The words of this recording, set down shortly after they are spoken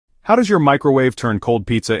How does your microwave turn cold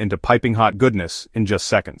pizza into piping hot goodness in just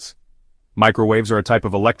seconds? Microwaves are a type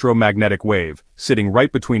of electromagnetic wave, sitting right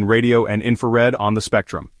between radio and infrared on the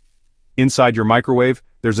spectrum. Inside your microwave,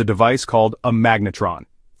 there's a device called a magnetron,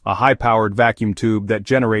 a high-powered vacuum tube that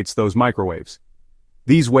generates those microwaves.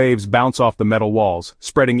 These waves bounce off the metal walls,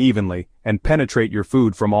 spreading evenly, and penetrate your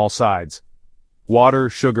food from all sides. Water,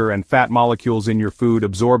 sugar, and fat molecules in your food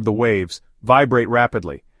absorb the waves, vibrate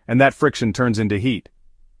rapidly, and that friction turns into heat.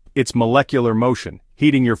 It's molecular motion,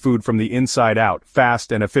 heating your food from the inside out,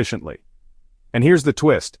 fast and efficiently. And here's the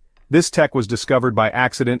twist. This tech was discovered by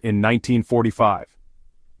accident in 1945.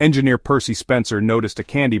 Engineer Percy Spencer noticed a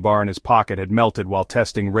candy bar in his pocket had melted while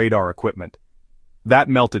testing radar equipment. That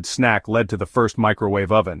melted snack led to the first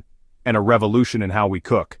microwave oven, and a revolution in how we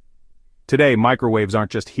cook. Today, microwaves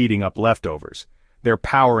aren't just heating up leftovers. They're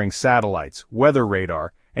powering satellites, weather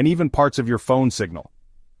radar, and even parts of your phone signal.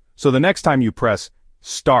 So the next time you press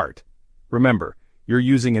Start, remember, you're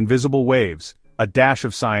using invisible waves, a dash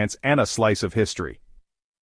of science, and a slice of history.